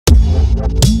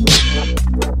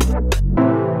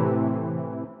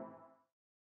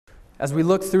As we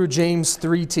look through James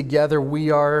 3 together,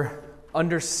 we are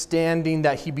understanding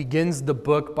that he begins the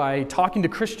book by talking to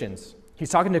Christians. He's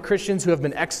talking to Christians who have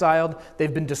been exiled.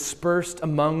 They've been dispersed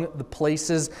among the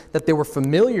places that they were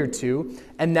familiar to,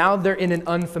 and now they're in an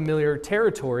unfamiliar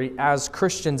territory. As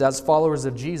Christians, as followers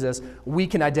of Jesus, we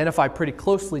can identify pretty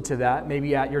closely to that,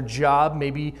 maybe at your job,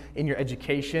 maybe in your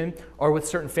education, or with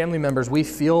certain family members. We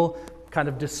feel kind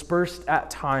of dispersed at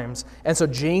times. And so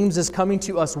James is coming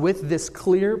to us with this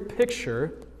clear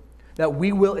picture that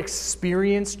we will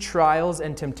experience trials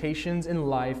and temptations in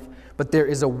life, but there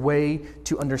is a way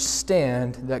to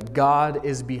understand that God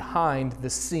is behind the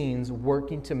scenes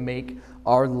working to make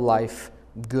our life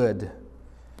good.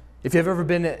 If you've ever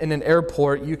been in an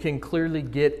airport, you can clearly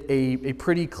get a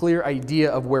pretty clear idea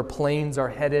of where planes are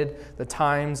headed, the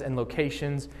times and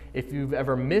locations. If you've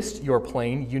ever missed your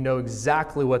plane, you know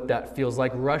exactly what that feels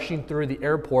like, rushing through the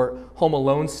airport, Home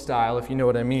Alone style, if you know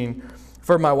what I mean.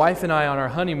 For my wife and I on our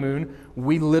honeymoon,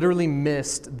 we literally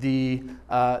missed the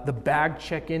bag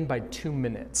check-in by 2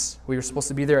 minutes. We were supposed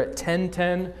to be there at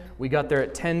 10:10. We got there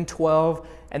at 10:12,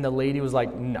 and the lady was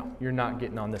like, "No, you're not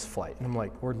getting on this flight." And I'm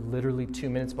like, "We're literally 2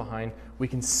 minutes behind. We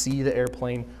can see the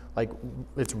airplane. Like,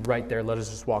 it's right there. Let us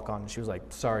just walk on." And she was like,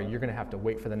 "Sorry, you're going to have to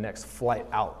wait for the next flight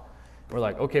out." And we're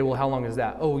like, "Okay, well, how long is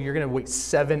that?" "Oh, you're going to wait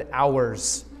 7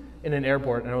 hours in an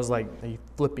airport." And I was like, "Are you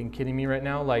flipping kidding me right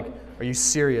now? Like, are you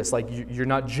serious? Like, you're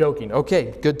not joking."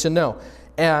 Okay, good to know.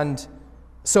 And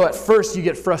so at first you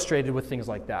get frustrated with things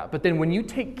like that. But then when you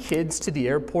take kids to the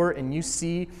airport and you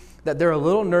see that they're a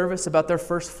little nervous about their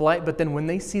first flight, but then when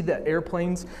they see the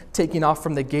airplanes taking off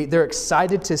from the gate, they're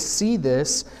excited to see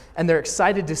this, and they're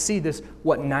excited to see this,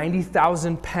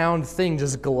 90,000-pound thing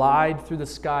just glide through the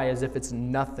sky as if it's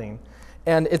nothing.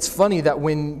 And it's funny that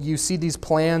when you see these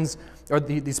plans or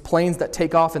these planes that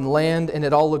take off and land and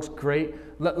it all looks great.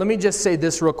 Let me just say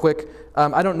this real quick.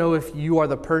 I don't know if you are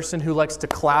the person who likes to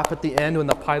clap at the end when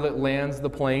the pilot lands the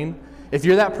plane. If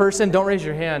you're that person, don't raise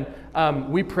your hand.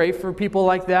 We pray for people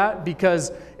like that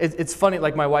because it's funny.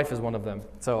 Like, my wife is one of them,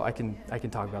 so I can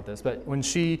talk about this. But when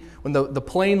the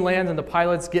plane lands and the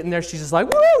pilot's getting there, she's just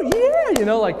like, "Woo,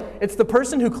 yeah!" Like, it's the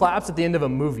person who claps at the end of a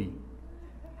movie.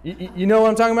 You know what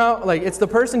I'm talking about? Like, it's the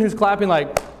person who's clapping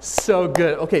like, "So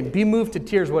good." Okay, be moved to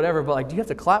tears, whatever, but like, do you have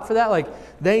to clap for that? Like,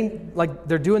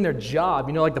 they're doing their job.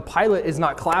 Like, the pilot is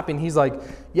not clapping. He's like,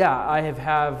 "Yeah, I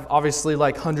have obviously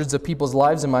like hundreds of people's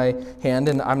lives in my hand,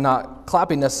 and I'm not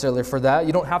clapping necessarily for that."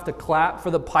 You don't have to clap for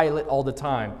the pilot all the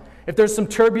time. If there's some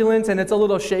turbulence and it's a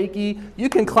little shaky, you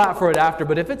can clap for it after.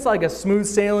 But if it's like a smooth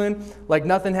sailing, like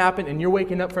nothing happened, and you're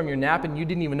waking up from your nap and you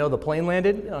didn't even know the plane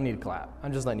landed, you don't need to clap.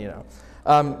 I'm just letting you know.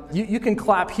 You can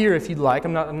clap here if you'd like.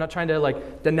 I'm not trying to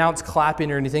like denounce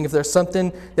clapping or anything. If there's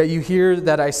something that you hear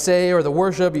that I say or the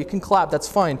worship, you can clap. That's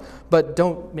fine. But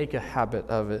don't make a habit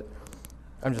of it.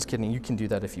 I'm just kidding. You can do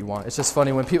that if you want. It's just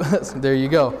funny when people... There you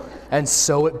go. And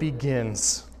so it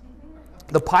begins.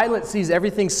 The pilot sees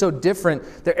everything so different.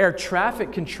 The air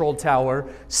traffic control tower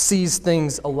sees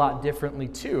things a lot differently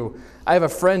too. I have a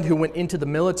friend who went into the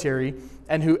military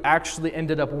and who actually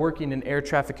ended up working in air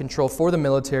traffic control for the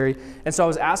military. And so I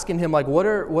was asking him, like, what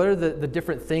are the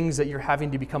different things that you're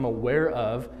having to become aware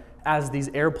of as these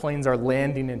airplanes are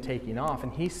landing and taking off?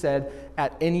 And he said,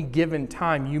 at any given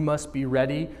time, you must be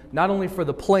ready, not only for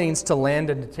the planes to land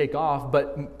and to take off,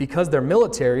 but because they're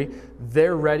military,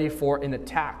 they're ready for an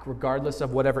attack. Regardless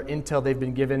of whatever intel they've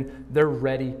been given, they're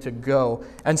ready to go.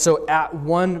 And so at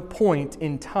one point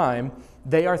in time,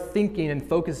 they are thinking and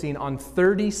focusing on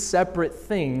 30 separate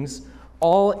things,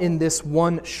 all in this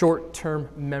one short-term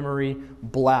memory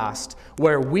blast,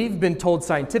 where we've been told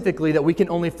scientifically that we can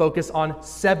only focus on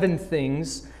 7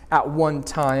 things at one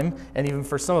time, and even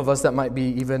for some of us that might be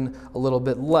even a little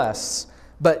bit less.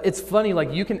 But it's funny,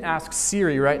 like, you can ask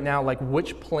Siri right now, like,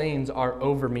 which planes are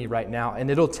over me right now, and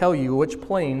it'll tell you which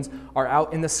planes are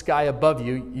out in the sky above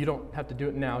you. You don't have to do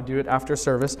it now, do it after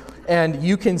service. And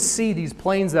you can see these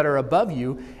planes that are above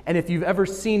you. And if you've ever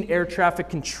seen air traffic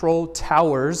control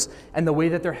towers and the way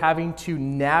that they're having to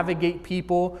navigate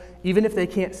people, even if they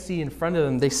can't see in front of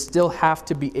them, they still have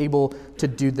to be able to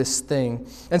do this thing.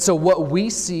 And so what we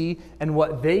see and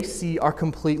what they see are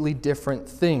completely different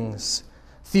things.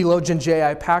 Theologian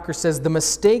J.I. Packer says, "The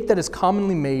mistake that is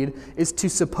commonly made is to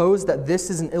suppose that this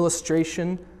is an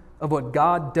illustration of what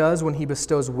God does when he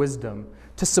bestows wisdom.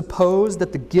 To suppose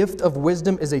that the gift of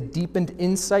wisdom is a deepened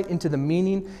insight into the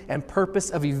meaning and purpose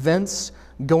of events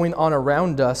going on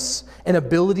around us, an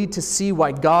ability to see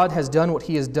why God has done what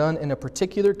he has done in a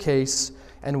particular case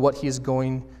and what he is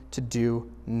going to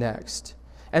do next."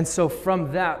 And so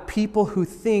from that, people who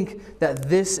think that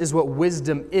this is what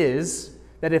wisdom is,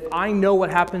 that if I know what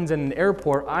happens in an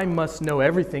airport, I must know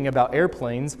everything about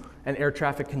airplanes and air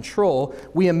traffic control.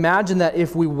 We imagine that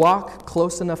if we walk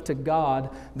close enough to God,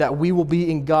 that we will be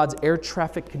in God's air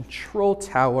traffic control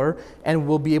tower and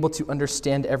we'll be able to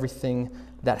understand everything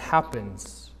that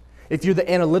happens. If you're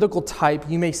the analytical type,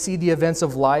 you may see the events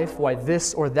of life, why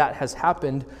this or that has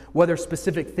happened, whether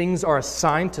specific things are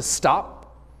assigned to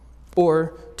stop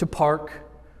or to park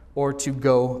or to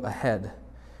go ahead.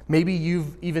 Maybe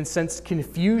you've even sensed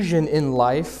confusion in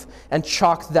life and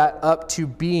chalked that up to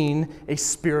being a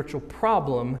spiritual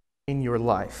problem in your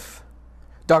life.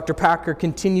 Dr. Packer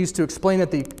continues to explain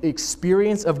that the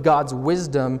experience of God's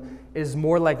wisdom is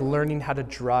more like learning how to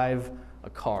drive a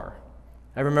car.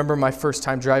 I remember my first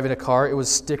time driving a car. It was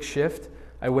stick shift.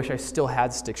 I wish I still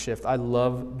had stick shift. I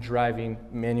love driving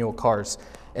manual cars.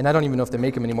 And I don't even know if they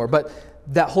make them anymore. But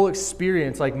that whole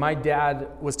experience, like my dad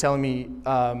was telling me,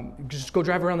 just go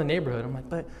drive around the neighborhood. I'm like,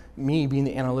 but me being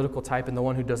the analytical type and the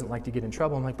one who doesn't like to get in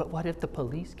trouble, I'm like, but what if the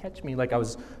police catch me? Like I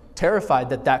was terrified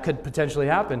that that could potentially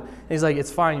happen. And he's like,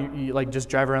 it's fine. You like just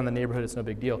drive around the neighborhood. It's no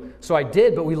big deal. So I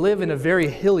did, but we live in a very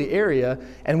hilly area.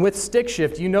 And with stick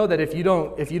shift, you know that if you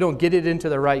don't get it into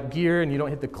the right gear and you don't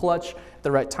hit the clutch at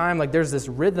the right time, like there's this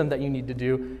rhythm that you need to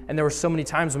do. And there were so many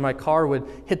times when my car would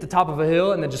hit the top of a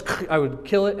hill and then just I would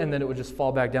kill it and then it would just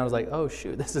fall back down. I was like, oh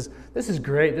shoot, this is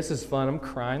great. This is fun. I'm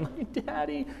crying like,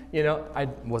 Daddy. You know, I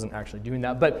wasn't actually doing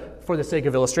that, but for the sake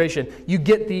of illustration, you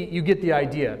get the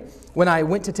idea. When I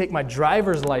went to take my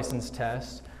driver's license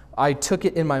test, I took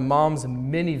it in my mom's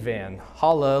minivan.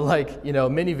 Holla, like, you know,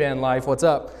 minivan life, what's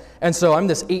up? And so I'm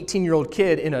this 18-year-old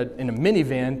kid in a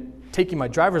minivan taking my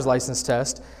driver's license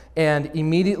test, and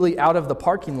immediately out of the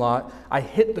parking lot, I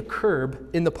hit the curb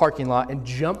in the parking lot and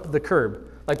jumped the curb,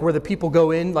 like where the people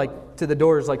go in, like to the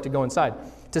doors, like to go inside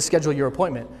to schedule your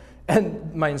appointment.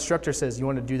 And my instructor says, you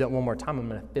want to do that one more time? I'm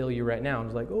going to fail you right now. I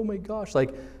was like, oh my gosh.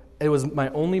 Like, it was my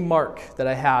only mark that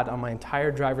I had on my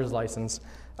entire driver's license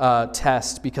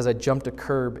test because I jumped a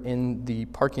curb in the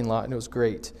parking lot, and it was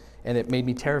great. And it made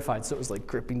me terrified, so it was like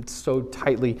gripping so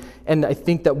tightly. And I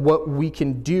think that what we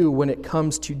can do when it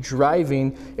comes to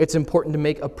driving, it's important to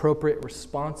make appropriate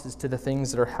responses to the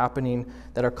things that are happening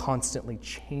that are constantly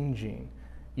changing.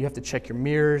 You have to check your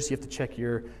mirrors, you have to check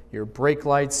your brake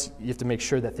lights, you have to make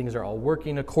sure that things are all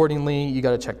working accordingly, you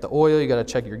got to check the oil, you got to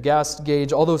check your gas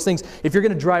gauge, all those things. If you're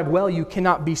going to drive well, you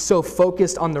cannot be so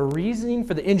focused on the reasoning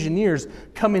for the engineers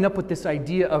coming up with this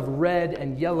idea of red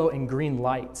and yellow and green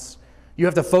lights. You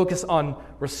have to focus on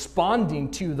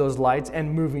responding to those lights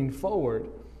and moving forward.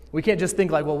 We can't just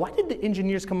think like, well, why did the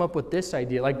engineers come up with this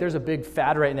idea? Like there's a big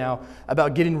fad right now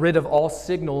about getting rid of all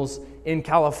signals in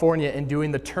California and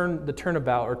doing the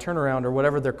turnabout or turnaround or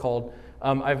whatever they're called.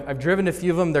 I've driven a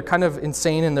few of them. They're kind of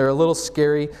insane and they're a little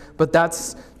scary, but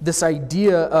that's this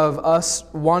idea of us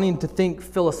wanting to think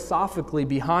philosophically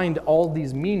behind all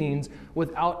these meanings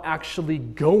without actually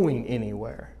going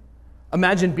anywhere.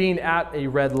 Imagine being at a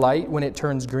red light when it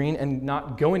turns green and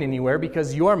not going anywhere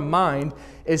because your mind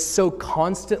is so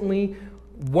constantly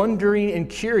wondering and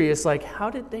curious, like, how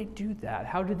did they do that?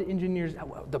 How did the engineers,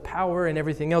 the power and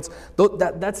everything else?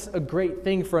 That's a great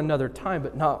thing for another time,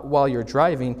 but not while you're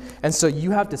driving. And so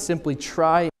you have to simply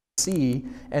try, see,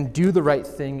 and do the right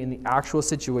thing in the actual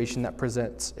situation that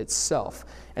presents itself.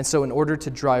 And so in order to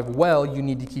drive well, you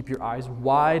need to keep your eyes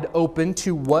wide open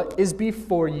to what is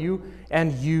before you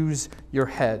and use your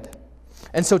head.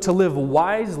 And so to live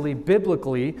wisely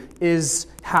biblically is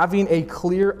having a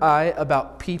clear eye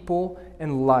about people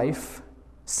and life,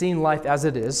 seeing life as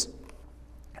it is,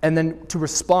 and then to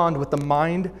respond with the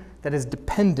mind that is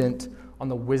dependent on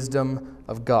the wisdom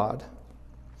of God.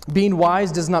 Being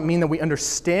wise does not mean that we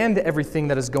understand everything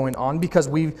that is going on because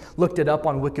we've looked it up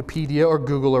on Wikipedia or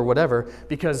Google or whatever,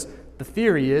 because the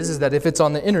theory is that if it's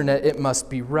on the internet, it must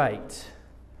be right.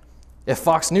 If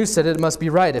Fox News said it, it must be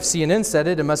right. If CNN said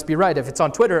it, it must be right. If it's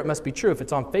on Twitter, it must be true. If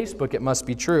it's on Facebook, it must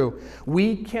be true.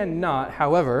 We cannot,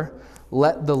 however,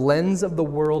 let the lens of the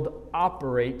world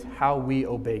operate how we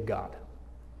obey God.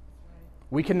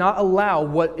 We cannot allow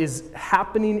what is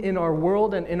happening in our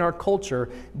world and in our culture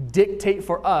dictate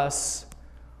for us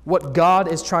what God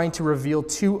is trying to reveal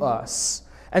to us.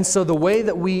 And so the way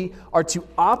that we are to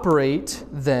operate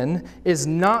then is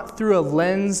not through a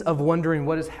lens of wondering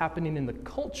what is happening in the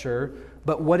culture,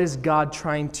 but what is God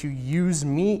trying to use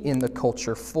me in the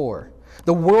culture for?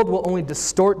 The world will only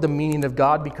distort the meaning of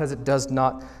God because it does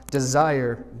not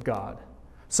desire God.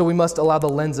 So we must allow the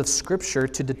lens of Scripture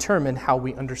to determine how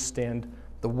we understand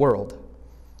the world.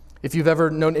 If you've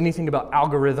ever known anything about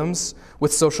algorithms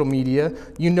with social media,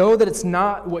 you know that it's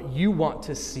not what you want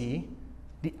to see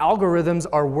The algorithms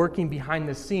are working behind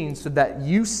the scenes so that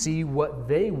you see what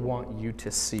they want you to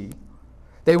see.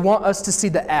 They want us to see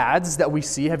the ads that we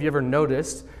see. Have you ever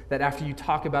noticed that after you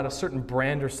talk about a certain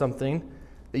brand or something,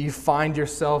 that you find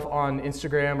yourself on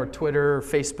Instagram or Twitter or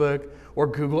Facebook or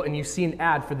Google and you see an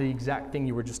ad for the exact thing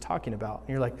you were just talking about? And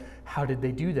you're like, how did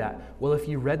they do that? Well, if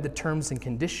you read the terms and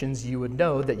conditions, you would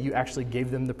know that you actually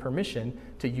gave them the permission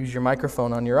to use your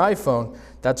microphone on your iPhone.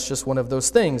 That's just one of those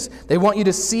things. They want you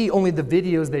to see only the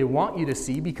videos they want you to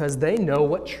see because they know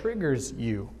what triggers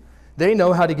you. They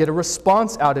know how to get a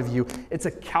response out of you. It's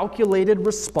a calculated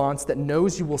response that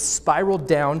knows you will spiral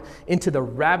down into the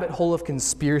rabbit hole of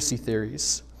conspiracy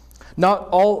theories. Not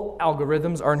all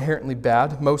algorithms are inherently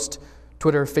bad. Most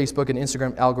Twitter, Facebook, and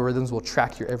Instagram algorithms will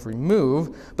track your every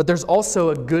move, but there's also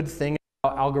a good thing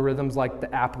about algorithms like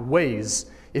the app Waze.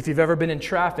 If you've ever been in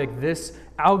traffic, this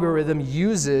algorithm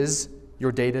uses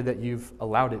your data that you've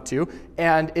allowed it to,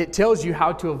 and it tells you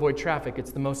how to avoid traffic.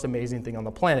 It's the most amazing thing on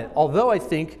the planet. Although I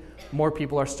think more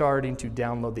people are starting to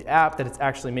download the app, that it's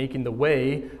actually making the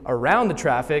way around the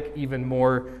traffic even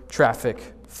more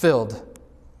traffic-filled.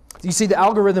 You see, the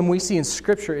algorithm we see in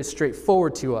Scripture is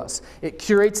straightforward to us. It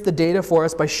curates the data for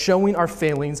us by showing our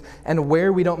failings and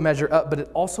where we don't measure up, but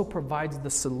it also provides the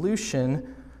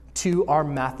solution to our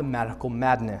mathematical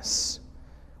madness.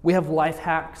 We have life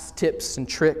hacks, tips, and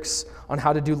tricks on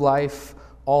how to do life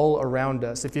all around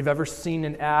us. If you've ever seen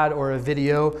an ad or a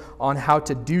video on how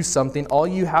to do something, all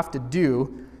you have to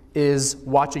do is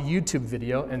watch a YouTube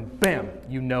video and bam,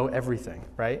 you know everything,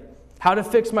 right? How to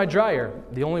fix my dryer.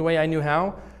 The only way I knew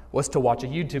how was to watch a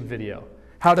YouTube video.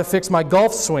 How to fix my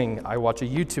golf swing. I watch a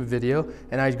YouTube video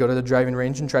and I go to the driving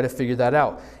range and try to figure that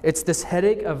out. It's this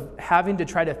headache of having to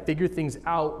try to figure things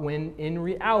out when in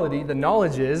reality the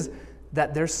knowledge is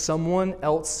that there's someone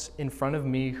else in front of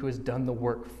me who has done the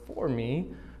work for me,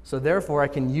 so therefore I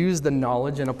can use the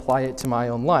knowledge and apply it to my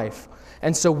own life.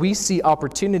 And so we see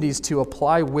opportunities to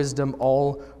apply wisdom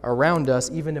all around us,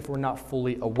 even if we're not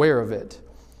fully aware of it.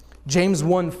 James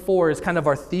 1:4 is kind of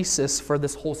our thesis for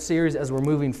this whole series as we're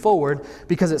moving forward,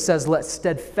 because it says, let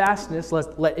steadfastness,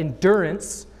 let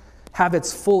endurance have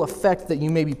its full effect, that you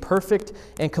may be perfect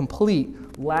and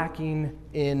complete, lacking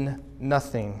in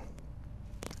nothing.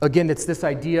 Again, it's this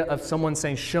idea of someone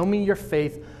saying, show me your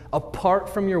faith apart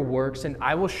from your works, and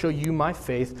I will show you my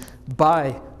faith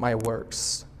by my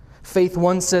works. Faith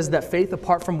 1 says that faith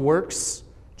apart from works,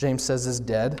 James says, is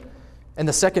dead. And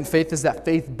the second faith is that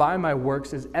faith by my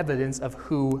works is evidence of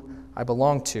who I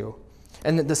belong to.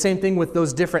 And the same thing with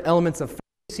those different elements of faith.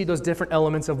 You see those different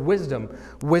elements of wisdom.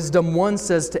 Wisdom 1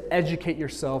 says to educate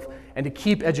yourself and to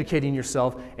keep educating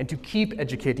yourself and to keep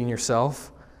educating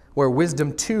yourself, where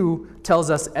wisdom 2 tells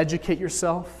us educate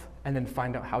yourself and then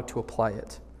find out how to apply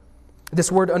it.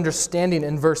 This word understanding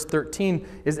in verse 13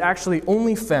 is actually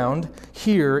only found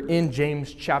here in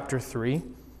James chapter 3.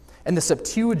 And the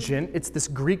Septuagint, it's this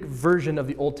Greek version of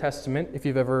the Old Testament, if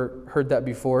you've ever heard that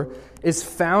before, is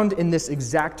found in this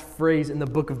exact phrase in the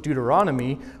book of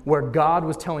Deuteronomy, where God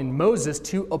was telling Moses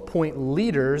to appoint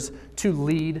leaders to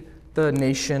lead the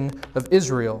nation of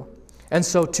Israel. And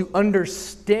so to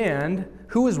understand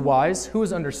who is wise, who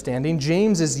is understanding,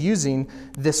 James is using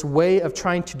this way of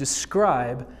trying to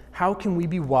describe how can we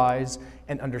be wise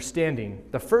and understanding.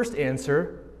 The first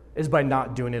answer is by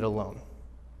not doing it alone.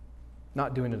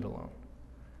 Not doing it alone.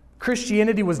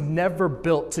 Christianity was never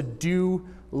built to do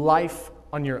life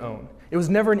on your own. It was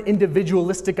never an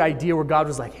individualistic idea where God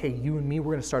was like, hey, you and me,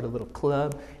 we're going to start a little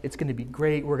club. It's going to be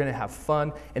great. We're going to have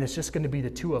fun. And it's just going to be the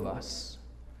two of us.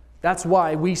 That's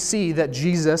why we see that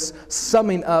Jesus,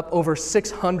 summing up over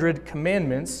 600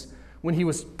 commandments, when he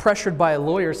was pressured by a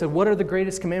lawyer, said, what are the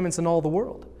greatest commandments in all the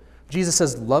world? Jesus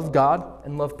says, love God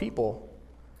and love people.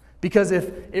 Because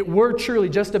if it were truly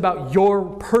just about your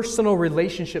personal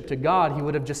relationship to God, he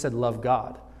would have just said, love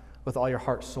God with all your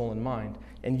heart, soul, and mind.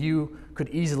 And you could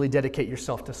easily dedicate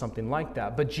yourself to something like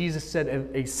that. But Jesus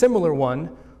said a similar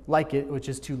one like it, which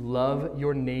is to love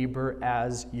your neighbor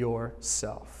as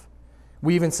yourself.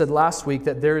 We even said last week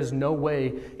that there is no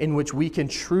way in which we can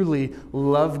truly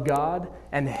love God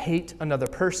and hate another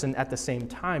person at the same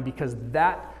time, because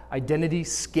that identity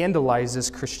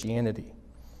scandalizes Christianity.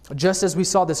 Just as we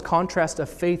saw this contrast of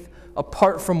faith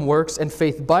apart from works and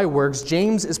faith by works,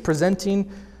 James is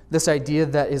presenting this idea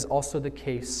that is also the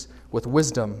case with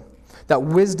wisdom. That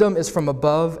wisdom is from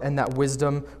above and that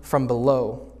wisdom from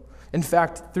below. In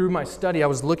fact, through my study, I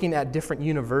was looking at different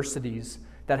universities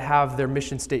that have their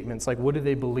mission statements, like what do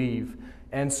they believe?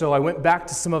 And so I went back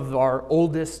to some of our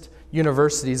oldest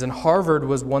universities, and Harvard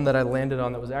was one that I landed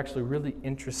on that was actually really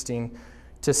interesting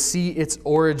to see its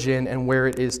origin and where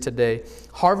it is today.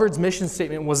 Harvard's mission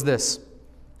statement was this: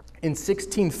 In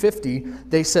 1650,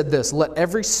 they said this: "Let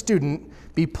every student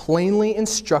be plainly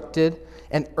instructed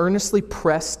and earnestly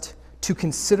pressed to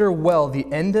consider well the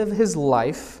end of his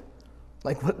life."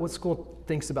 Like, what school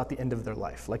thinks about the end of their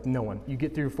life? Like, no one. You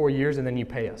get through 4 years and then you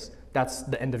pay us. That's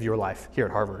the end of your life here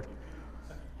at Harvard.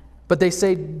 But they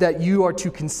say that you are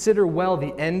to consider well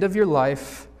the end of your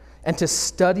life, and to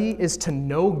study is to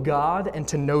know God and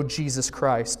to know Jesus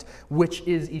Christ, which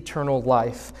is eternal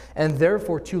life, and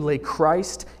therefore to lay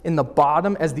Christ in the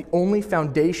bottom as the only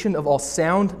foundation of all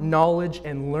sound knowledge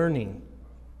and learning.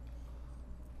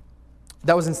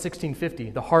 That was in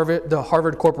 1650. The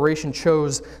Harvard Corporation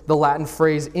chose the Latin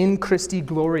phrase "in Christi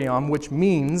gloriam," which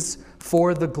means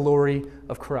 "for the glory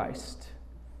of Christ."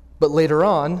 But later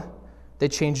on, they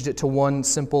changed it to one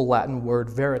simple Latin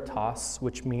word, veritas,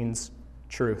 which means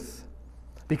truth.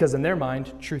 Because in their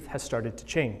mind, truth has started to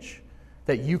change.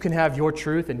 That you can have your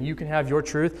truth and you can have your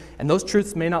truth, and those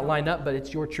truths may not line up, but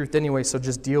it's your truth anyway, so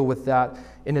just deal with that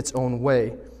in its own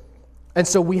way. And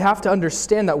so we have to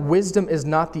understand that wisdom is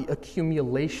not the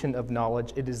accumulation of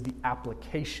knowledge, it is the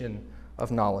application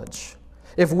of knowledge.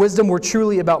 If wisdom were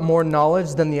truly about more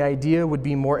knowledge, then the idea would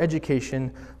be more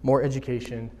education, more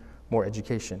education, more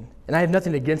education. And I have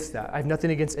nothing against that. I have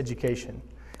nothing against education.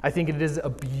 I think it is a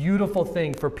beautiful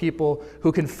thing for people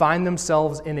who can find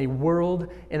themselves in a world,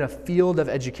 in a field of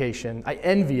education. I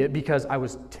envy it because I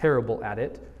was terrible at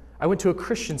it. I went to a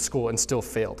Christian school and still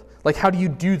failed. Like, how do you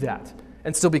do that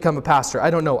and still become a pastor? I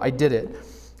don't know. I did it.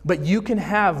 But you can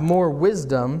have more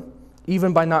wisdom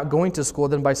even by not going to school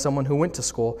than by someone who went to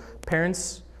school.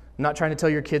 Parents, I'm not trying to tell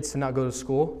your kids to not go to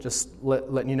school. Just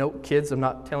letting you know, kids, I'm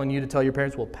not telling you to tell your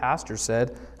parents, well, pastor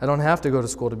said, I don't have to go to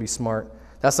school to be smart.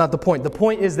 That's not the point. The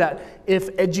point is that if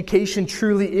education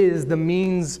truly is the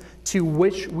means to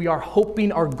which we are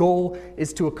hoping our goal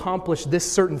is to accomplish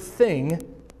this certain thing,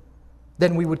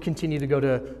 then we would continue to go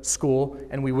to school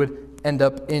and we would end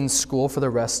up in school for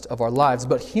the rest of our lives.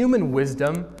 But human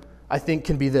wisdom, I think,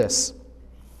 can be this.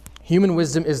 Human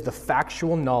wisdom is the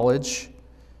factual knowledge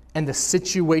and the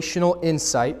situational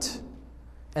insight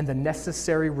and the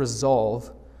necessary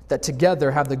resolve that together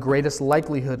have the greatest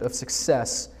likelihood of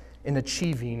success in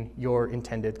achieving your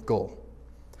intended goal.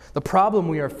 The problem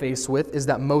we are faced with is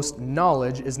that most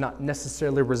knowledge is not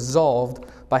necessarily resolved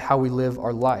by how we live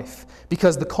our life,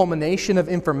 because the culmination of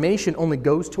information only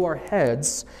goes to our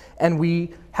heads, and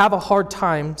we have a hard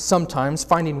time sometimes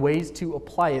finding ways to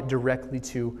apply it directly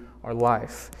to our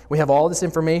life. We have all this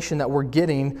information that we're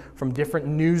getting from different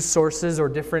news sources or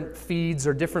different feeds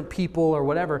or different people or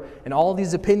whatever, and all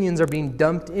these opinions are being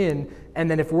dumped in, and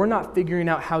then if we're not figuring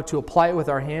out how to apply it with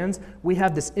our hands, we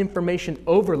have this information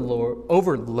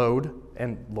overload,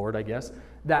 and Lord, I guess,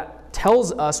 that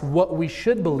tells us what we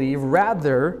should believe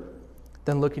rather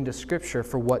than looking to Scripture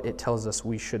for what it tells us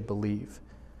we should believe.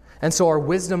 And so our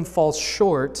wisdom falls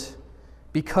short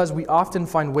because we often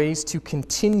find ways to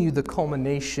continue the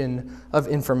culmination of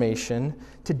information,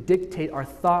 to dictate our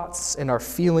thoughts and our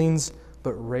feelings,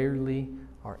 but rarely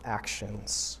our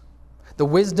actions. The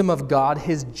wisdom of God,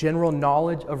 His general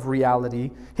knowledge of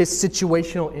reality, His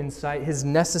situational insight, His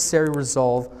necessary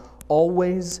resolve,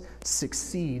 always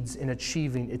succeeds in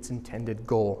achieving its intended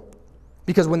goal.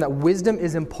 Because when that wisdom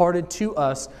is imparted to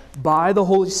us by the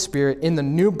Holy Spirit in the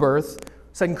new birth,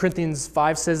 2 Corinthians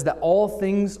 5 says that all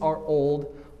things are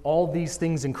old, all these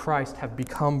things in Christ have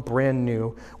become brand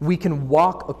new. We can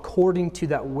walk according to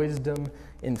that wisdom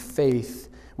in faith.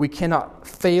 We cannot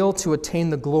fail to attain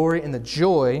the glory and the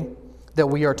joy that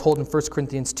we are told in 1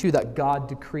 Corinthians 2 that God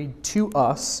decreed to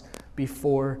us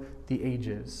before the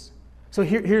ages. So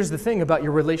here's the thing about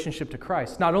your relationship to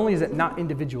Christ. Not only is it not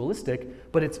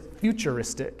individualistic, but it's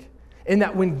futuristic. In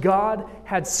that when God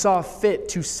had saw fit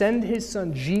to send His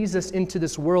Son Jesus into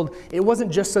this world, it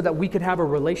wasn't just so that we could have a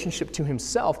relationship to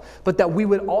Himself, but that we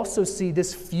would also see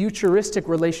this futuristic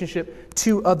relationship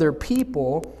to other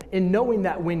people, in knowing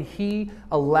that when He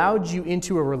allowed you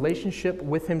into a relationship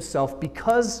with Himself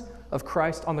because of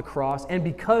Christ on the cross and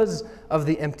because of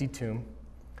the empty tomb,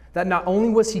 that not only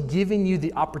was He giving you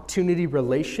the opportunity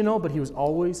relational, but He was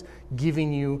always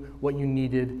giving you what you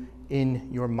needed in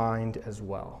your mind as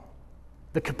well.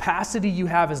 The capacity you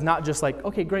have is not just like,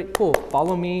 okay, great, cool,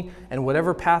 follow me, and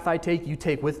whatever path I take, you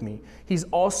take with me. He's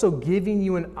also giving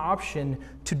you an option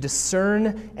to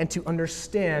discern and to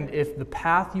understand if the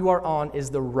path you are on is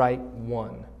the right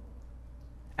one.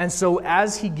 And so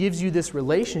as He gives you this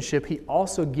relationship, He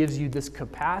also gives you this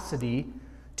capacity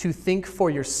to think for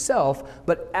yourself.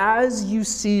 But as you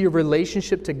see your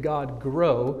relationship to God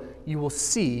grow, you will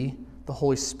see the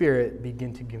Holy Spirit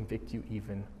begin to convict you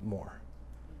even more.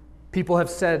 People have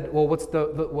said, well, what's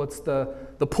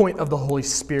the point of the Holy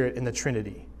Spirit in the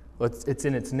Trinity? Well, it's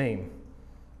in its name.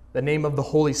 The name of the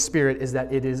Holy Spirit is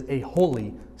that it is a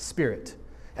Holy Spirit.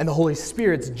 And the Holy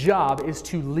Spirit's job is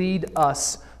to lead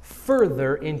us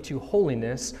further into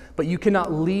holiness, but you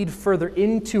cannot lead further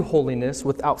into holiness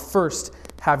without first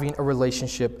having a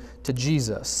relationship to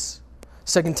Jesus.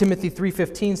 2 Timothy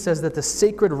 3:15 says that the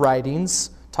sacred writings,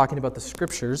 talking about the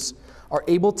scriptures, are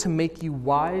able to make you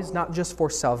wise not just for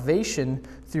salvation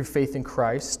through faith in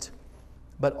Christ,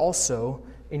 but also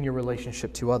in your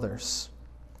relationship to others.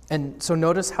 And so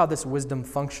notice how this wisdom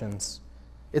functions.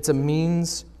 It's a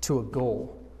means to a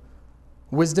goal.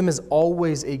 Wisdom is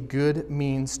always a good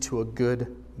means to a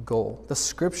good goal. The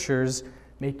scriptures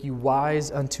make you wise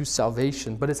unto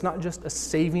salvation, but it's not just a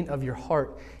saving of your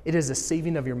heart. It is a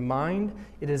saving of your mind.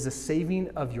 It is a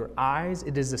saving of your eyes.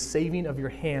 It is a saving of your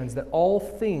hands, that all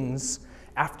things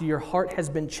after your heart has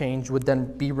been changed would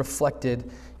then be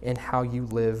reflected in how you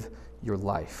live your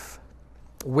life.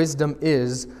 Wisdom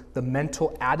is the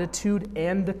mental attitude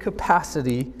and the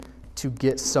capacity to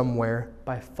get somewhere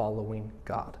by following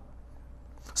God.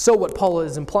 So what Paul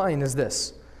is implying is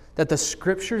this, that the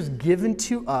scriptures given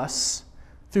to us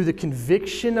through the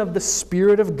conviction of the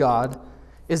Spirit of God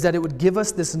is that it would give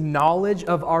us this knowledge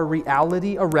of our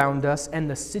reality around us and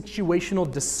the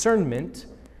situational discernment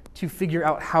to figure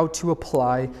out how to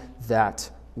apply that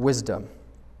wisdom.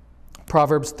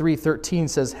 Proverbs 3:13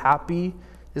 says, "Happy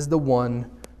is the one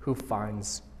who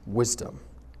finds wisdom."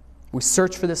 We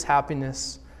search for this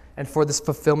happiness and for this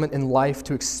fulfillment in life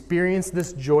to experience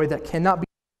this joy that cannot be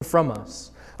taken from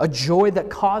us, a joy that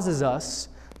causes us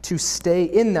to stay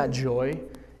in that joy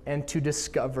and to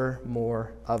discover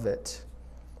more of it.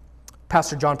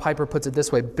 Pastor John Piper puts it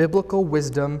this way: biblical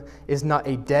wisdom is not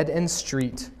a dead-end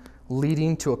street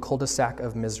leading to a cul-de-sac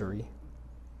of misery.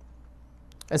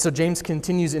 And so James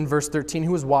continues in verse 13,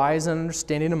 "Who is wise and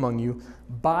understanding among you?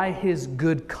 By his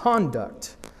good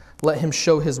conduct, let him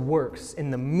show his works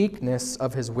in the meekness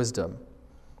of his wisdom."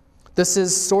 This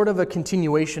is sort of a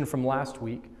continuation from last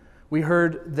week. We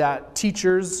heard that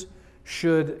teachers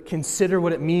should consider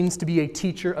what it means to be a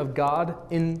teacher of God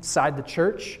inside the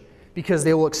church, because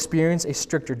they will experience a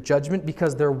stricter judgment,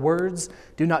 because their words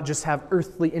do not just have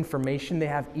earthly information, they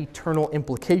have eternal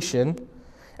implication.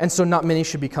 And so not many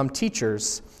should become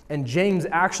teachers. And James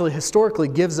actually historically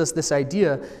gives us this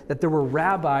idea that there were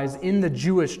rabbis in the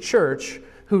Jewish church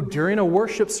who during a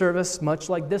worship service, much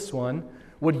like this one,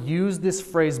 would use this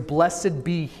phrase, "Blessed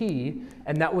be he,"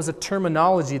 and that was a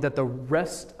terminology that the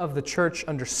rest of the church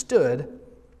understood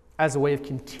as a way of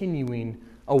continuing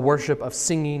a worship of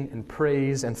singing and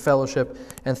praise and fellowship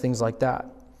and things like that.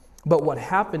 But what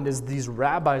happened is these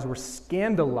rabbis were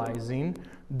scandalizing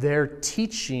their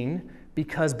teaching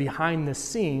because behind the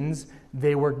scenes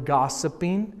they were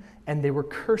gossiping and they were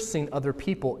cursing other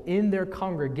people in their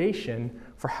congregation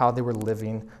for how they were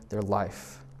living their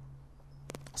life.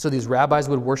 So these rabbis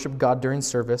would worship God during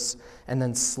service and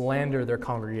then slander their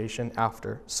congregation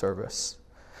after service.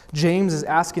 James is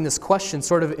asking this question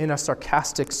sort of in a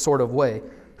sarcastic sort of way.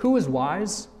 Who is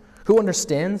wise? Who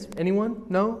understands? Anyone?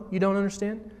 No? You don't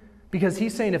understand? Because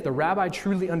he's saying if the rabbi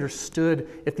truly understood,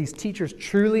 if these teachers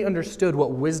truly understood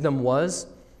what wisdom was,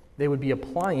 they would be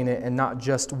applying it and not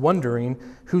just wondering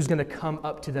who's going to come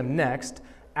up to them next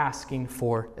asking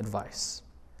for advice.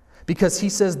 Because he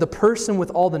says the person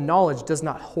with all the knowledge does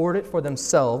not hoard it for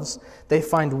themselves. They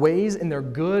find ways in their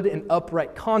good and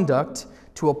upright conduct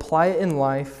to apply it in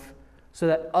life so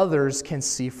that others can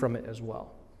see from it as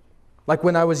well. Like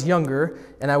when I was younger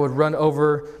and I would run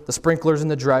over the sprinklers in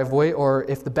the driveway, or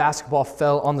if the basketball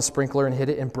fell on the sprinkler and hit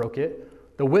it and broke it,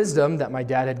 the wisdom that my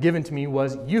dad had given to me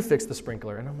was, you fix the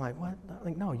sprinkler. And I'm like, what?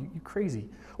 Like, no, you crazy.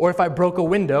 Or if I broke a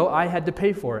window, I had to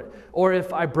pay for it. Or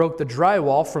if I broke the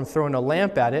drywall from throwing a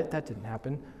lamp at it, that didn't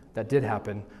happen. That did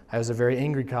happen. I was a very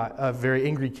angry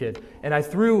kid. And I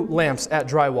threw lamps at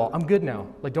drywall. I'm good now.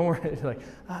 Like, don't worry. Like,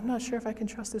 I'm not sure if I can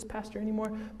trust this pastor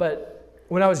anymore. But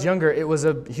when I was younger, it was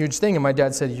a huge thing. And my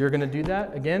dad said, you're going to do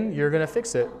that again? You're going to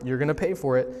fix it. You're going to pay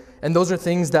for it. And those are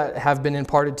things that have been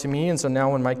imparted to me. And so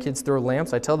now when my kids throw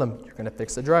lamps, I tell them, you're going to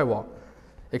fix the drywall.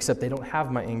 Except they don't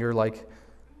have my anger like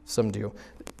some do.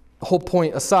 The whole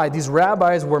point aside, these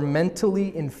rabbis were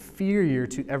mentally inferior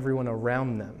to everyone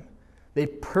around them. They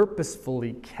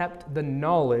purposefully kept the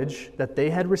knowledge that they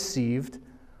had received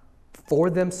for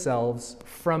themselves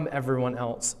from everyone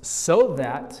else, so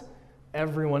that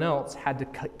everyone else had to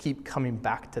keep coming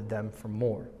back to them for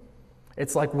more.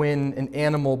 It's like when an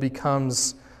animal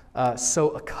becomes so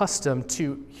accustomed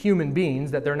to human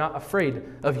beings that they're not afraid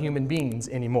of human beings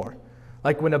anymore.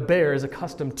 Like when a bear is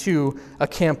accustomed to a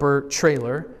camper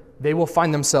trailer, they will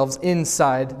find themselves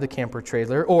inside the camper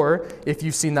trailer. Or, if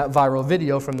you've seen that viral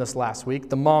video from this last week,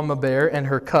 the mama bear and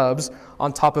her cubs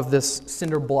on top of this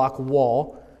cinder block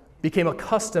wall became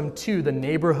accustomed to the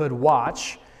neighborhood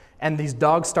watch, and these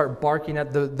dogs start barking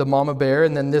at the mama bear,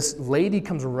 and then this lady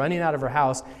comes running out of her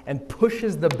house and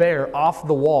pushes the bear off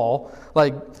the wall.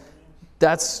 Like,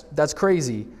 that's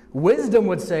crazy. Wisdom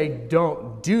would say,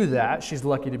 don't do that. She's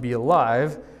lucky to be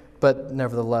alive. But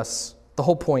nevertheless, the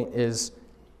whole point is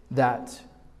that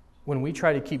when we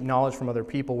try to keep knowledge from other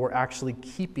people, we're actually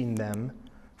keeping them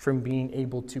from being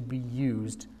able to be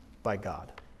used by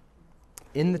God.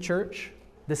 In the church,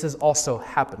 this is also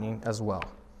happening as well.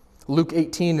 Luke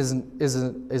 18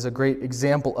 is a great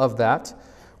example of that,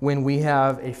 when we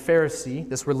have a Pharisee,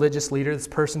 this religious leader, this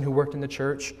person who worked in the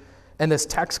church, and this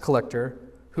tax collector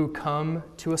who come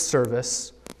to a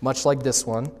service, much like this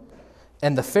one.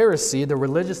 And the Pharisee, the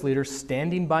religious leader,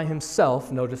 standing by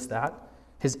himself, notice that,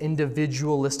 his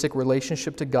individualistic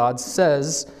relationship to God,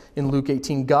 says in Luke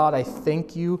 18, God, I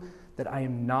thank you that I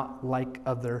am not like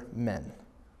other men,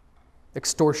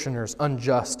 extortioners,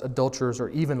 unjust, adulterers, or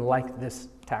even like this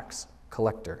tax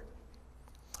collector.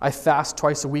 I fast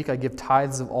twice a week, I give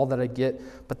tithes of all that I get.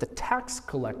 But the tax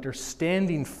collector,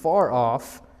 standing far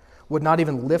off, would not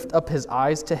even lift up his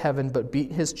eyes to heaven, but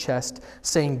beat his chest,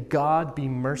 saying, God, be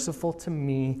merciful to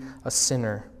me, a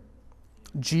sinner.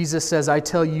 Jesus says, I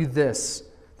tell you this,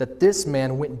 that this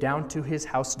man went down to his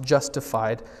house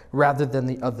justified rather than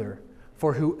the other.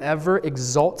 For whoever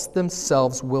exalts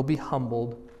themselves will be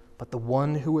humbled, but the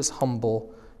one who is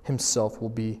humble himself will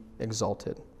be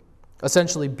exalted.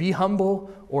 Essentially, be humble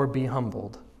or be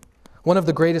humbled. One of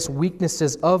the greatest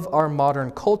weaknesses of our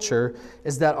modern culture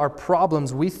is that our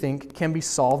problems, we think, can be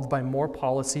solved by more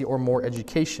policy or more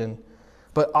education.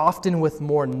 But often with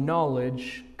more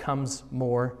knowledge comes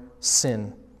more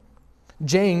sin.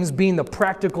 James, being the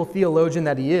practical theologian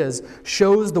that he is,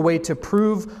 shows the way to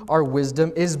prove our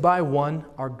wisdom is by 1,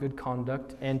 our good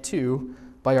conduct, and 2,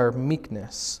 by our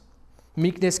meekness.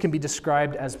 Meekness can be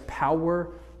described as power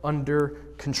under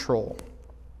control.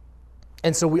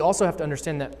 And so we also have to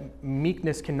understand that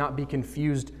meekness cannot be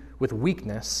confused with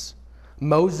weakness.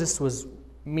 Moses was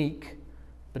meek,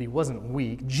 but he wasn't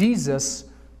weak. Jesus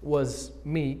was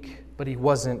meek, but he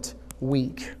wasn't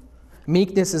weak.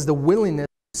 Meekness is the willingness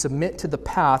to submit to the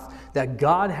path that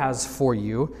God has for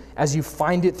you as you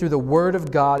find it through the Word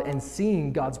of God and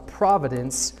seeing God's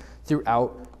providence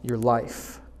throughout your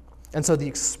life. And so the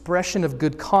expression of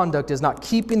good conduct is not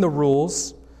keeping the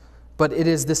rules, but it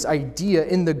is this idea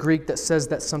in the Greek that says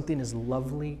that something is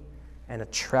lovely and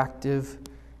attractive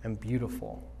and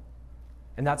beautiful.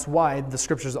 And that's why the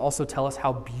scriptures also tell us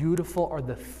how beautiful are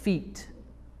the feet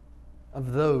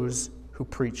of those who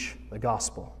preach the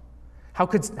gospel. How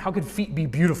could feet be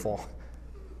beautiful?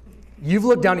 You've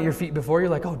looked down at your feet before, you're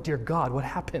like, oh dear God, what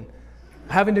happened?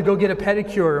 Having to go get a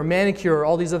pedicure or manicure or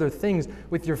all these other things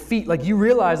with your feet, like you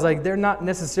realize like they're not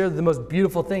necessarily the most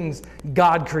beautiful things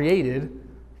God created.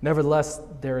 Nevertheless,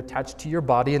 they're attached to your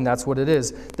body, and that's what it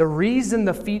is. The reason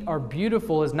the feet are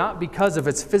beautiful is not because of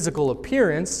its physical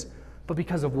appearance, but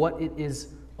because of what it is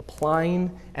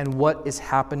applying and what is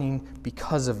happening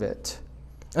because of it.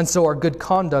 And so our good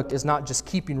conduct is not just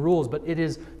keeping rules, but it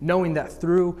is knowing that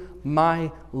through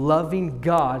my loving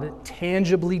God,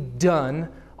 tangibly done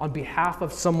on behalf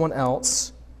of someone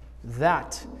else,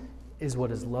 that is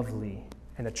what is lovely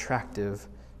and attractive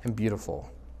and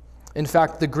beautiful. In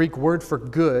fact, the Greek word for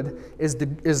good is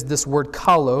this word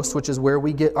kalos, which is where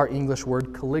we get our English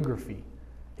word calligraphy.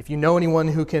 If you know anyone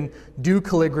who can do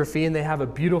calligraphy and they have a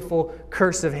beautiful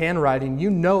cursive handwriting, you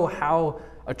know how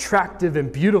attractive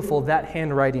and beautiful that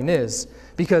handwriting is.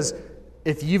 Because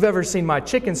if you've ever seen my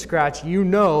chicken scratch, you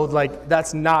know like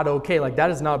that's not okay. Like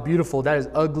that is not beautiful. That is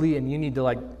ugly and you need to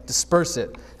like disperse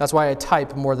it. That's why I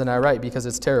type more than I write, because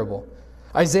it's terrible.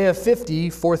 Isaiah 50,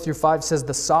 4-5 says,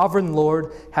 the sovereign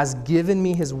Lord has given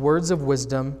me his words of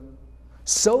wisdom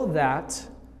so that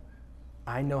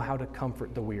I know how to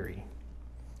comfort the weary.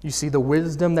 You see, the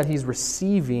wisdom that he's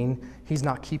receiving, he's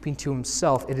not keeping to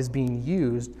himself. It is being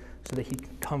used so that he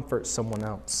can comfort someone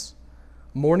else.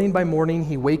 Morning by morning,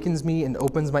 he wakens me and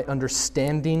opens my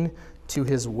understanding to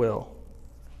his will.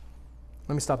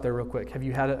 Let me stop there real quick. Have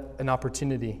you had an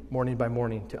opportunity morning by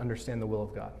morning to understand the will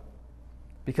of God?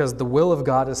 Because the will of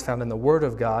God is found in the Word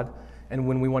of God, and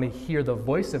when we want to hear the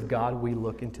voice of God, we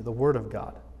look into the Word of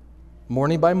God.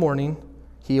 Morning by morning,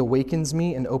 he awakens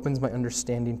me and opens my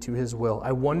understanding to his will.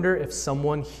 I wonder if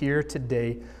someone here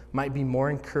today might be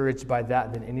more encouraged by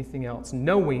that than anything else,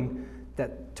 knowing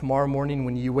that tomorrow morning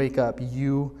when you wake up,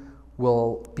 you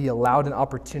will be allowed an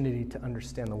opportunity to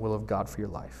understand the will of God for your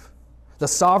life. The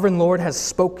sovereign Lord has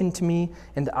spoken to me,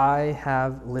 and I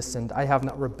have listened. I have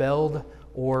not rebelled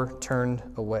or turned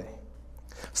away.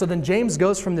 So then James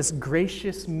goes from this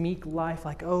gracious, meek life,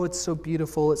 like, oh, it's so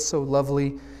beautiful, it's so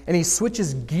lovely, and he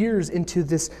switches gears into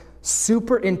this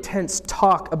super intense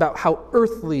talk about how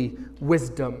earthly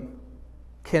wisdom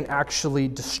can actually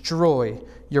destroy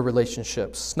your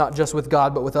relationships, not just with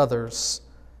God, but with others.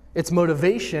 Its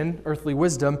motivation, earthly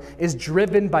wisdom, is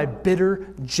driven by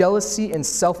bitter jealousy and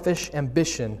selfish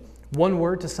ambition. One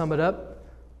word to sum it up: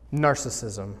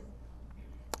 narcissism.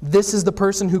 This is the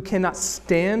person who cannot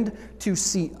stand to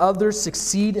see others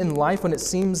succeed in life when it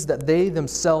seems that they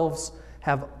themselves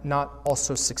have not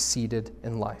also succeeded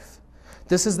in life.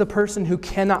 This is the person who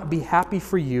cannot be happy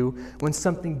for you when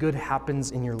something good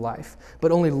happens in your life,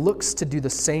 but only looks to do the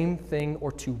same thing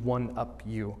or to one-up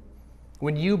you.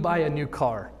 When you buy a new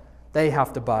car, they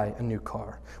have to buy a new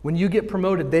car. When you get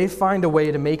promoted, they find a way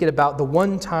to make it about the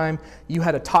one time you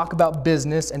had to talk about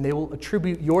business, and they will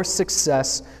attribute your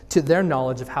success to their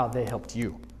knowledge of how they helped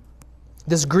you.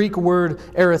 This Greek word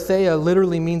arithea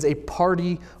literally means a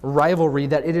party rivalry,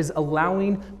 that it is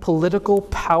allowing political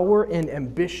power and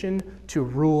ambition to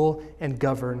rule and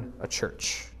govern a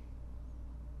church.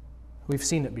 We've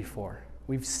seen it before.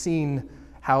 We've seen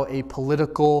how a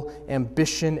political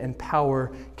ambition and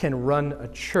power can run a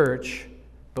church,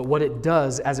 but what it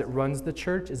does as it runs the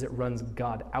church is it runs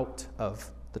God out of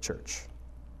the church.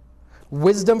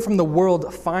 Wisdom from the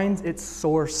world finds its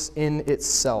source in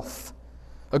itself.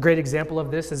 A great example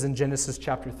of this is in Genesis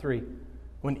chapter 3,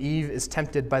 when Eve is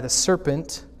tempted by the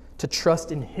serpent to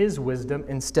trust in his wisdom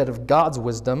instead of God's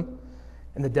wisdom,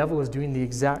 and the devil is doing the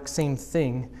exact same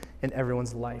thing in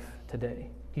everyone's life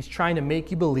today. He's trying to make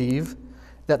you believe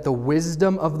that the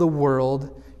wisdom of the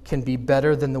world can be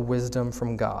better than the wisdom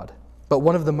from God. But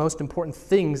one of the most important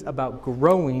things about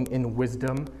growing in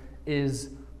wisdom is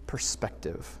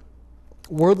perspective.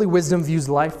 Worldly wisdom views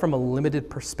life from a limited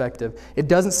perspective. It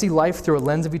doesn't see life through a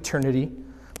lens of eternity,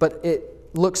 but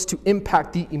it looks to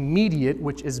impact the immediate,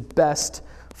 which is best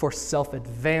for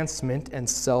self-advancement and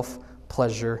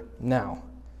self-pleasure now.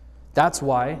 That's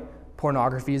why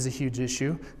pornography is a huge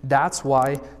issue. That's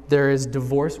why there is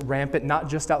divorce rampant, not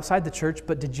just outside the church,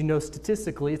 but did you know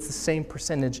statistically it's the same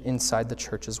percentage inside the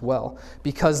church as well?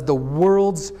 Because the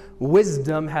world's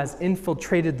wisdom has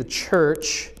infiltrated the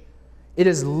church. It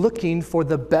is looking for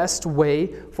the best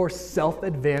way for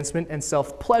self-advancement and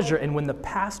self-pleasure. And when the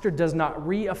pastor does not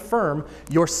reaffirm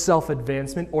your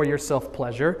self-advancement or your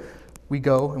self-pleasure, we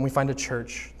go and we find a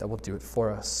church that will do it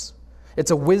for us. It's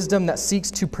a wisdom that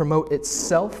seeks to promote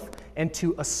itself and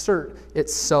to assert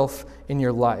itself in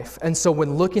your life. And so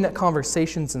when looking at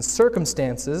conversations and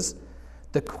circumstances,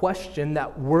 the question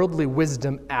that worldly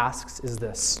wisdom asks is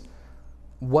this: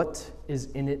 what is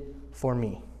in it for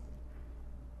me?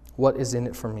 What is in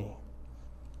it for me?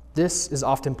 This is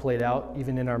often played out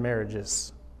even in our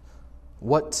marriages.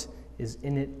 What is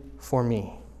in it for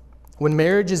me? When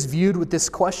marriage is viewed with this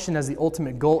question as the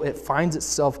ultimate goal, it finds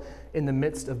itself in the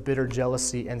midst of bitter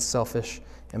jealousy and selfish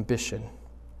ambition.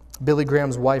 Billy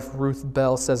Graham's wife, Ruth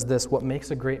Bell, says this: what makes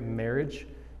a great marriage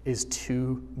is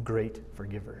two great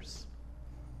forgivers.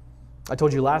 I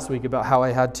told you last week about how I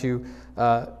had to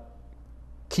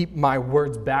keep my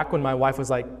words back when my wife was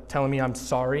like telling me I'm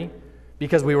sorry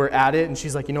because we were at it, and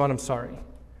she's like, you know what, I'm sorry.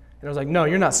 And I was like, no,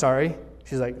 you're not sorry.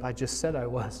 She's like, I just said I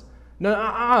was.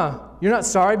 No, you're not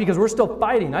sorry because we're still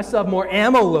fighting. I still have more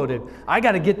ammo loaded. I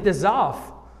got to get this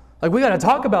off. Like, we got to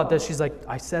talk about this. She's like,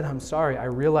 I said I'm sorry. I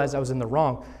realized I was in the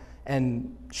wrong.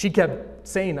 And she kept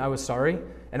saying I was sorry.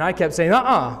 And I kept saying,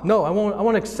 no, I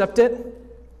won't accept it.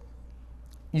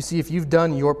 You see, if you've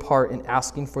done your part in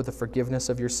asking for the forgiveness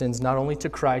of your sins, not only to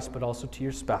Christ, but also to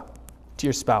your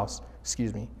spouse,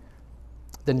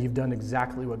 then you've done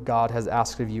exactly what God has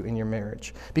asked of you in your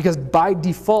marriage. Because by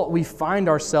default, we find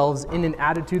ourselves in an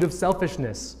attitude of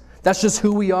selfishness. That's just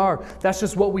who we are. That's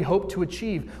just what we hope to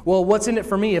achieve. Well, what's in it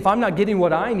for me? If I'm not getting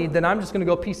what I need, then I'm just going to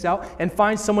go peace out and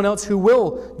find someone else who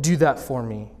will do that for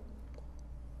me.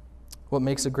 What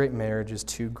makes a great marriage is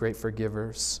two great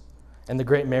forgivers. And the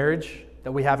great marriage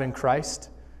that we have in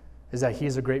Christ is that He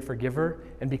is a great forgiver.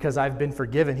 And because I've been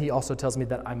forgiven, He also tells me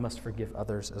that I must forgive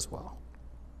others as well.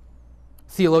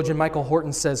 Theologian Michael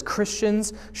Horton says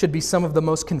Christians should be some of the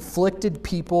most conflicted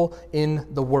people in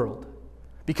the world,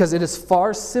 because it is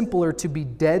far simpler to be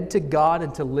dead to God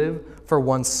and to live for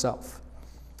oneself.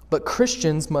 But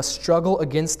Christians must struggle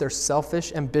against their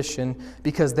selfish ambition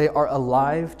because they are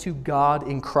alive to God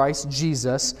in Christ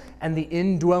Jesus, and the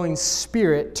indwelling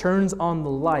Spirit turns on the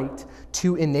light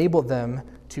to enable them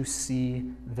to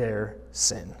see their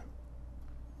sin.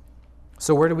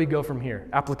 So where do we go from here?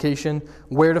 Application,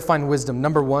 where to find wisdom.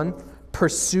 Number one,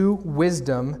 pursue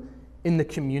wisdom in the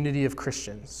community of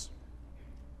Christians.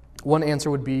 One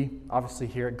answer would be, obviously,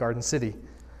 here at Garden City.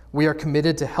 We are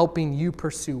committed to helping you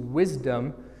pursue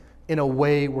wisdom in a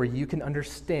way where you can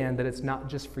understand that it's not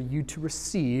just for you to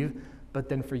receive, but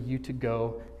then for you to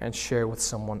go and share with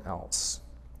someone else.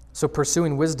 So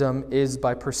pursuing wisdom is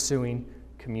by pursuing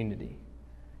community.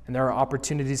 And there are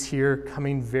opportunities here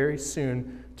coming very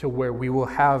soon to where we will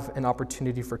have an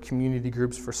opportunity for community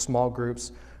groups, for small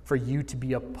groups, for you to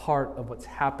be a part of what's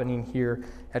happening here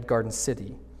at Garden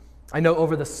City. I know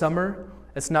over the summer,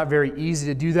 it's not very easy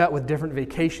to do that with different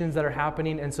vacations that are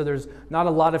happening, and so there's not a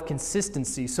lot of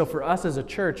consistency. So for us as a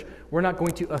church, we're not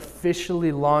going to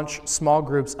officially launch small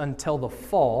groups until the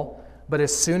fall, but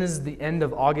as soon as the end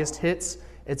of August hits,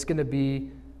 it's going to be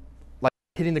like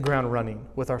hitting the ground running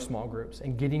with our small groups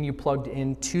and getting you plugged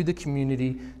into the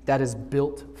community that is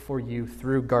built for you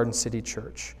through Garden City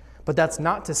Church. But that's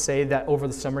not to say that over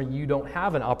the summer you don't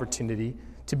have an opportunity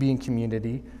to be in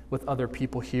community with other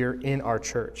people here in our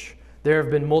church. There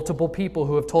have been multiple people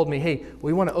who have told me, hey,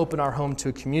 we want to open our home to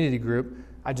a community group.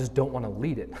 I just don't want to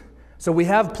lead it. So we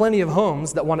have plenty of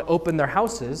homes that want to open their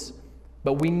houses,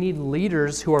 but we need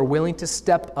leaders who are willing to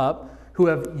step up, who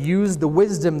have used the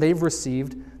wisdom they've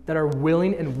received, that are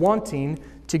willing and wanting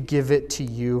to give it to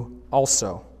you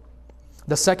also.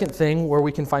 The second thing where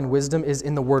we can find wisdom is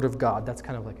in the Word of God. That's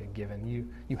kind of like a given.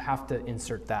 You have to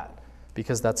insert that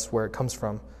because that's where it comes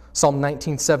from. Psalm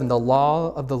 19:7, the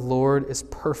law of the Lord is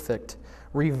perfect,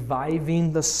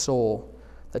 reviving the soul.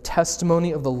 The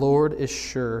testimony of the Lord is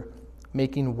sure,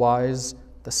 making wise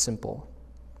the simple.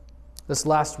 This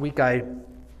last week I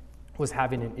was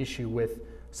having an issue with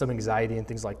some anxiety and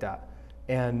things like that.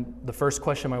 And the first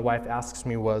question my wife asks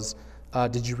me was,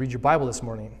 did you read your Bible this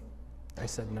morning? I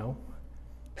said, no.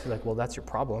 She's like, well, that's your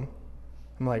problem.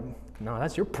 I'm like, no,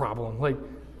 that's your problem. Like,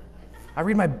 I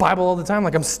read my Bible all the time,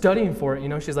 like I'm studying for it, you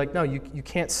know? She's like, no, you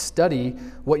can't study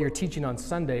what you're teaching on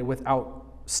Sunday without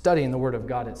studying the Word of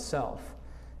God itself.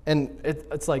 And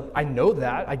it's like, I know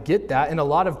that, I get that, and a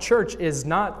lot of church is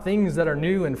not things that are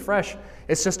new and fresh.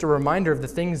 It's just a reminder of the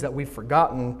things that we've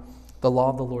forgotten. The law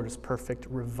of the Lord is perfect,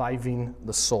 reviving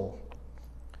the soul.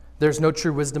 There's no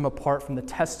true wisdom apart from the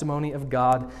testimony of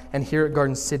God, and here at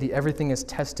Garden City, everything is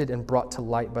tested and brought to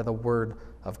light by the Word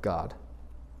of God.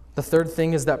 The third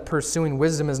thing is that pursuing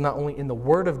wisdom is not only in the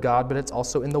Word of God, but it's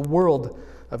also in the world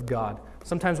of God.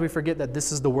 Sometimes we forget that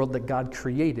this is the world that God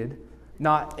created,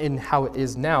 not in how it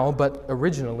is now, but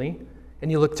originally.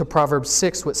 And you look to Proverbs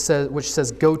 6, which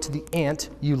says, go to the ant,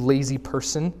 you lazy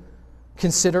person.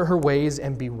 Consider her ways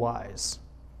and be wise.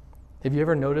 Have you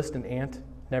ever noticed an ant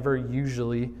never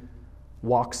usually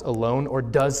walks alone or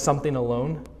does something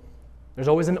alone? There's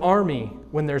always an army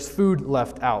when there's food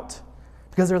left out.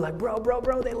 Because they're like,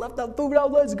 bro, they left that food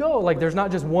out, let's go. Like, there's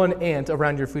not just one ant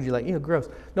around your food. You're like, ew, gross.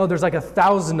 No, there's like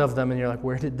 1,000 of them, and you're like,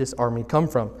 where did this army come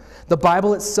from? The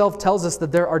Bible itself tells us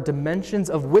that there are dimensions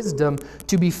of wisdom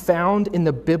to be found in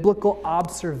the biblical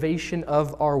observation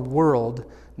of our world,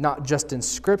 not just in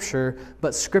Scripture,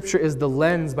 but Scripture is the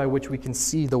lens by which we can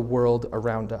see the world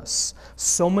around us.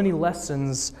 So many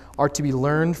lessons are to be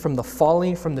learned from the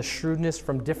folly, from the shrewdness,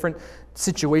 from different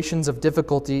situations of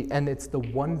difficulty, and it's the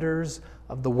wonders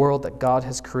of the world that God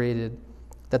has created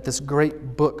that this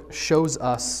great book shows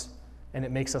us, and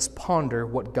it makes us ponder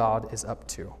what God is up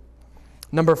to.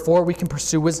 Number 4, we can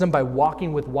pursue wisdom by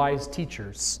walking with wise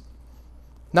teachers.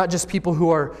 Not just people who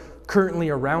are currently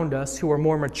around us, who are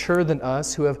more mature than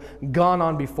us, who have gone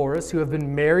on before us, who have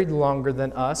been married longer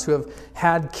than us, who have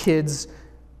had kids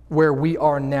where we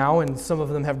are now, and some of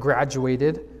them have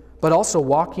graduated, but also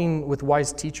walking with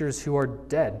wise teachers who are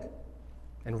dead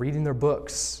and reading their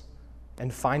books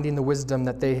and finding the wisdom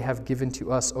that they have given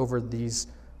to us over these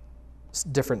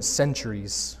different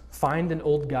centuries. Find an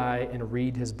old guy and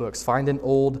read his books. Find an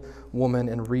old woman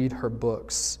and read her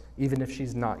books, even if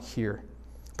she's not here.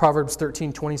 Proverbs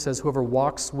 13:20 says, whoever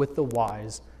walks with the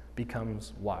wise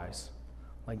becomes wise.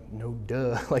 Like, no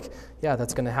duh. Like, yeah,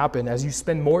 that's going to happen. As you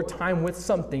spend more time with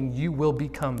something, you will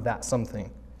become that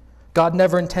something. God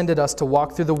never intended us to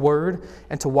walk through the Word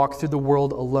and to walk through the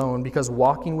world alone, because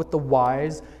walking with the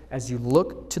wise, as you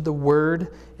look to the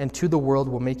Word and to the world,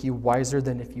 will make you wiser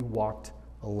than if you walked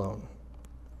alone.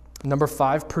 Number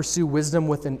 5, pursue wisdom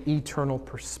with an eternal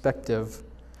perspective.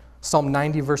 Psalm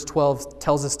 90 verse 12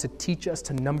 tells us to teach us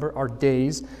to number our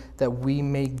days that we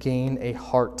may gain a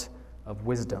heart of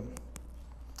wisdom.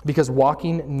 Because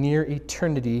walking near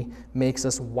eternity makes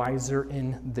us wiser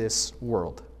in this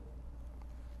world.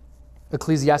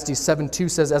 Ecclesiastes 7:2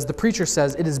 says, as the preacher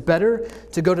says, it is better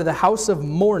to go to the house of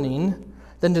mourning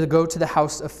than to go to the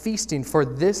house of feasting, for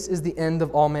this is the end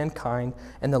of all mankind,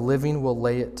 and the living will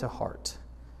lay it to heart.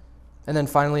 And then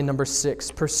finally, number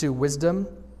 6, pursue wisdom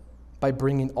by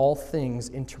bringing all things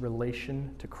into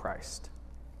relation to Christ.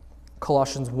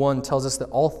 Colossians 1 tells us that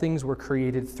all things were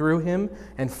created through him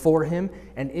and for him,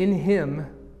 and in him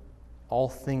all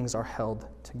things are held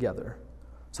together.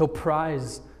 So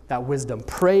prize that wisdom.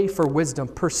 Pray for wisdom.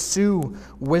 Pursue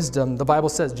wisdom. The Bible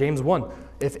says, James 1,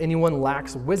 if anyone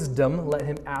lacks wisdom, let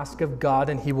him ask of God,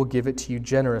 and he will give it to you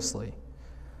generously.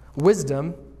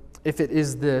 Wisdom, if it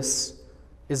is this,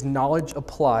 is knowledge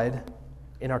applied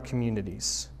in our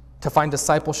communities. To find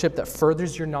discipleship that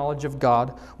furthers your knowledge of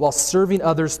God while serving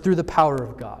others through the power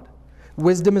of God.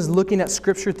 Wisdom is looking at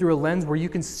Scripture through a lens where you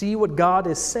can see what God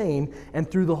is saying,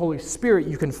 and through the Holy Spirit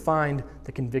you can find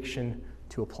the conviction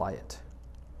to apply it.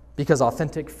 Because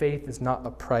authentic faith is not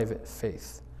a private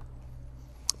faith.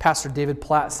 Pastor David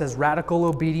Platt says, radical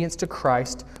obedience to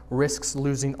Christ risks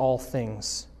losing all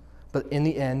things, but in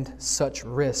the end, such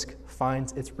risk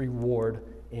finds its reward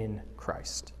in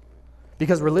Christ.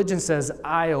 Because religion says,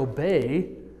 I obey,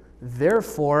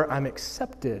 therefore I'm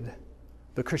accepted.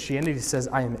 But Christianity says,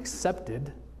 I am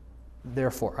accepted,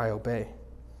 therefore I obey.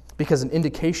 Because an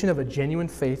indication of a genuine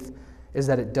faith is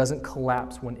that it doesn't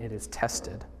collapse when it is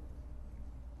tested.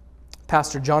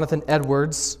 Pastor Jonathan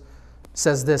Edwards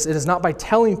says this, it is not by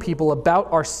telling people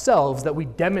about ourselves that we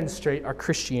demonstrate our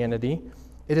Christianity.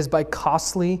 It is by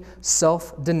costly,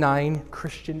 self-denying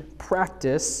Christian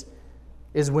practice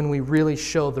is when we really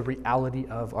show the reality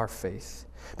of our faith.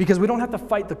 Because we don't have to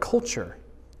fight the culture.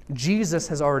 Jesus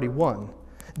has already won.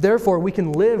 Therefore, we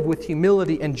can live with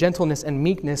humility and gentleness and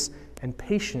meekness and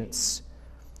patience.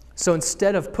 So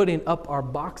instead of putting up our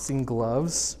boxing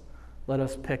gloves, let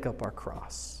us pick up our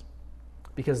cross.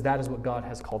 Because that is what God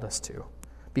has called us to.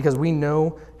 Because we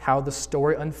know how the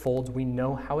story unfolds. We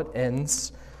know how it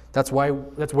ends. That's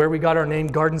where we got our name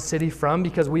Garden City from,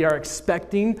 because we are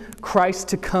expecting Christ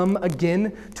to come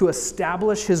again to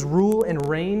establish his rule and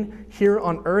reign here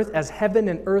on earth. As heaven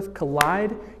and earth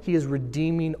collide, he is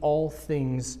redeeming all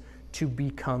things to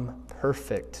become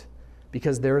perfect,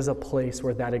 because there is a place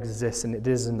where that exists, and it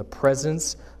is in the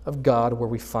presence of God where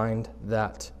we find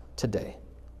that today.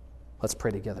 Let's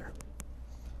pray together.